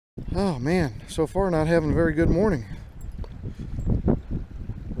Oh man, so far not having a very good morning.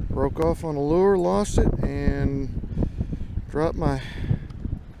 Broke off on a lure, lost it, and dropped my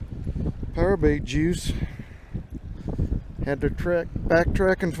power bait juice. Had to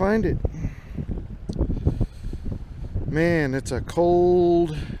backtrack and find it. Man, it's a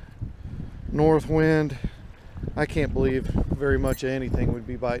cold north wind. I can't believe very much of anything would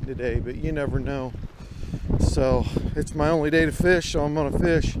be biting today, but you never know. So it's my only day to fish, so I'm gonna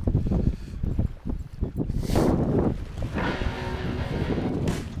fish.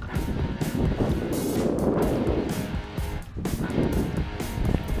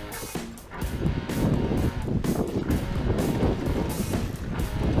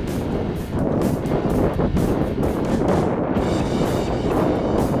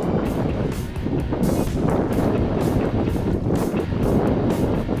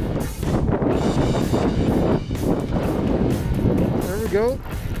 Go.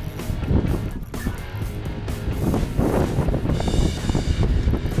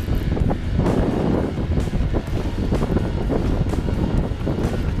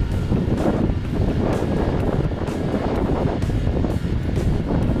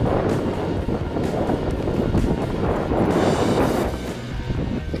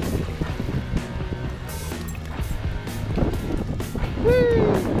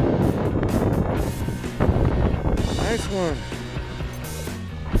 Woo! Nice one.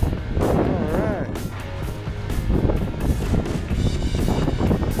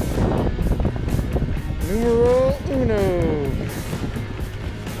 Numero uno.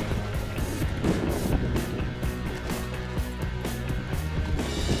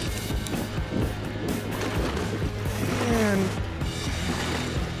 And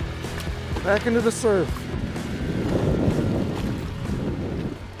back into the surf.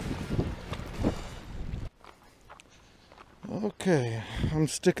 Okay, I'm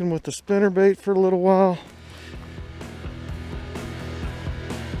sticking with the spinnerbait for a little while.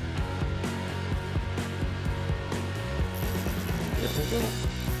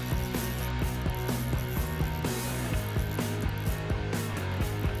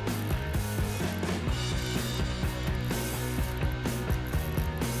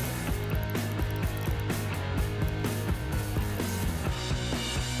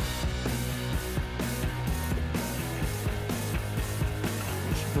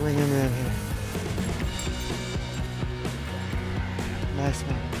 Bring him in here. Nice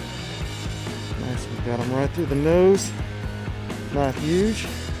one. Nice one. Got him right through the nose. Not huge.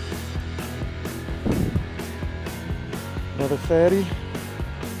 Another fatty.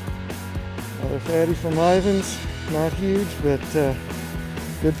 Another fatty from Ivins. Not huge, but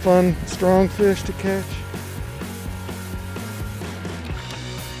good fun, strong fish to catch.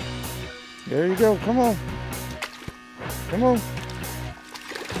 There you go. Come on. Come on.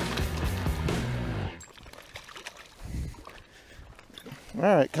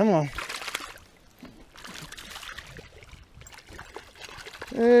 All right, come on.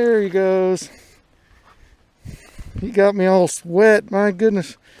 There he goes. He got me all wet. My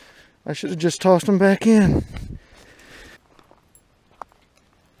goodness. I should have just tossed him back in.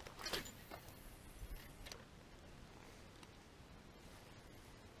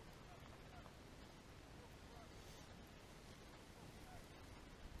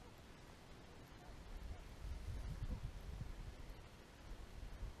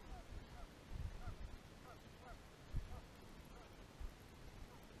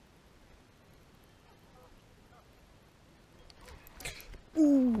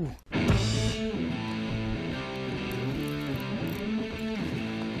 Ooh.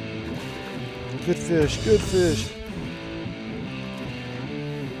 Good fish, good fish.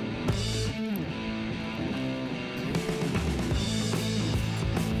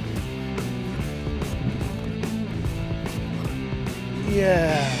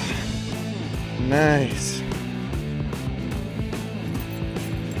 Yeah, nice.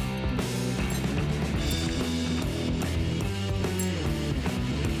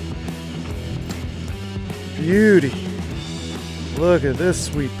 Beauty. Look at this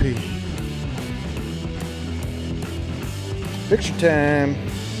sweet pea. Picture time.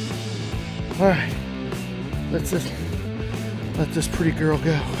 All right, let this pretty girl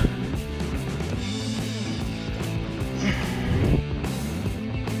go.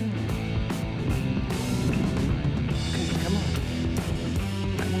 Okay, come on.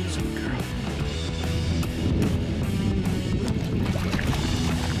 Come on, sweet girl.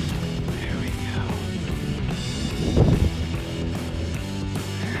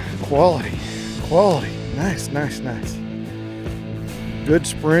 Quality, quality, nice, nice, nice. Good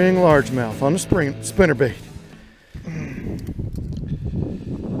spring largemouth on the spinnerbait.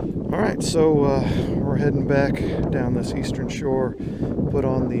 Alright, so we're heading back down this eastern shore, put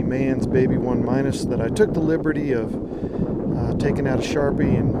on the Man's Baby 1- that I took the liberty of taking out a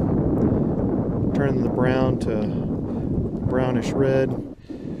Sharpie and turning the brown to brownish red.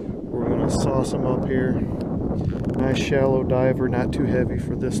 We're going to sauce them up here. Nice shallow diver, not too heavy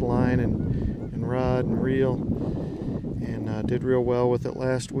for this line and rod and reel. And did real well with it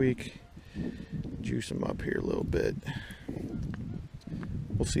last week. Juice them up here a little bit.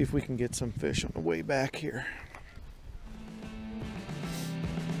 We'll see if we can get some fish on the way back here.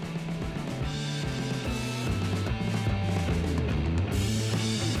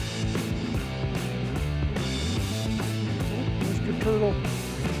 Oh, Mr. Turtle.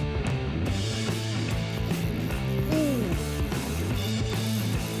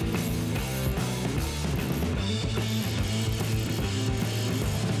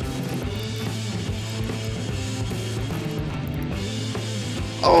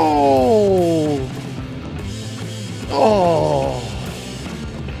 Oh!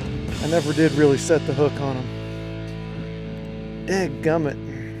 I never did really set the hook on him. Dadgummit.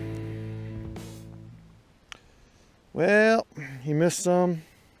 Well, you miss some,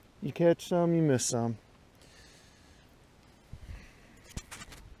 you catch some, you miss some.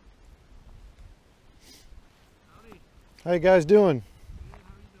 Howdy. How you guys doing? Good, how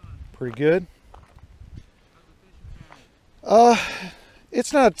are you doing? Pretty good. How's the fishing going?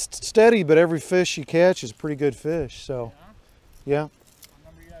 It's not steady, but every fish you catch is a pretty good fish, so yeah. What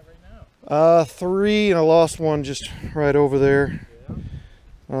number you at right now? 3, and I lost one just right over there.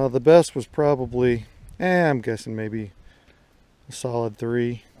 Yeah. The best was probably, I'm guessing maybe a solid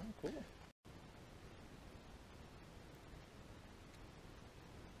 3. Oh, cool.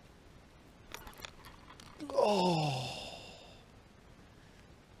 Oh,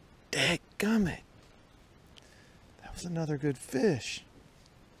 dadgummit. That was another good fish.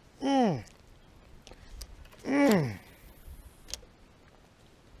 That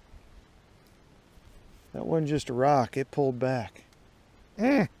wasn't just a rock, it pulled back.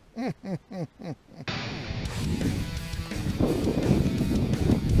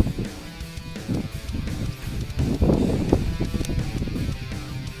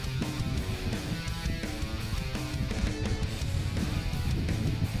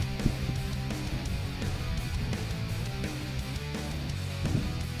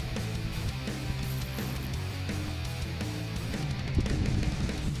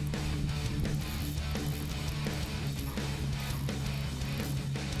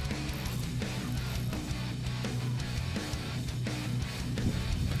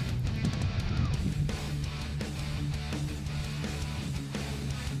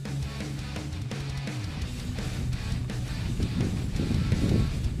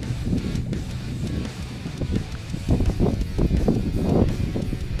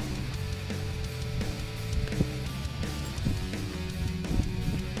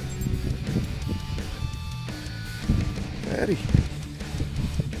 Eddie.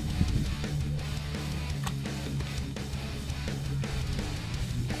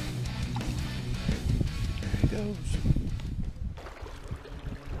 There he goes.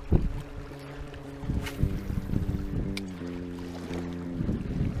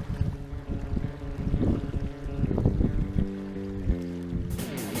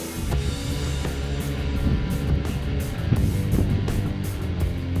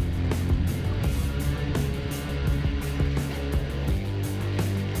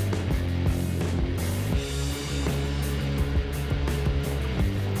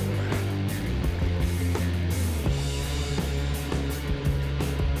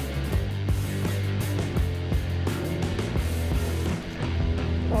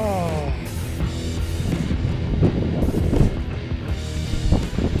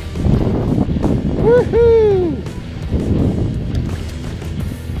 Woohoo!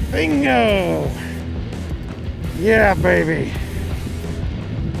 Bingo! Yeah, baby.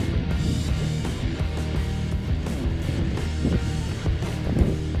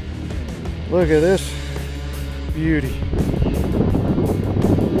 Look at this beauty.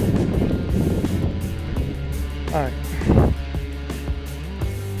 All right.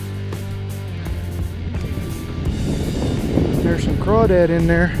 There's some crawdad in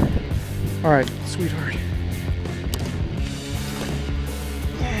there. All right, sweetheart.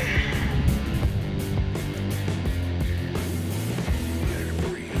 Gotta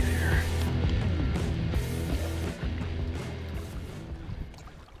breathe here.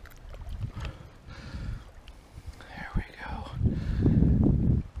 There we go.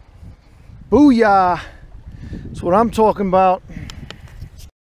 Booyah! That's what I'm talking about.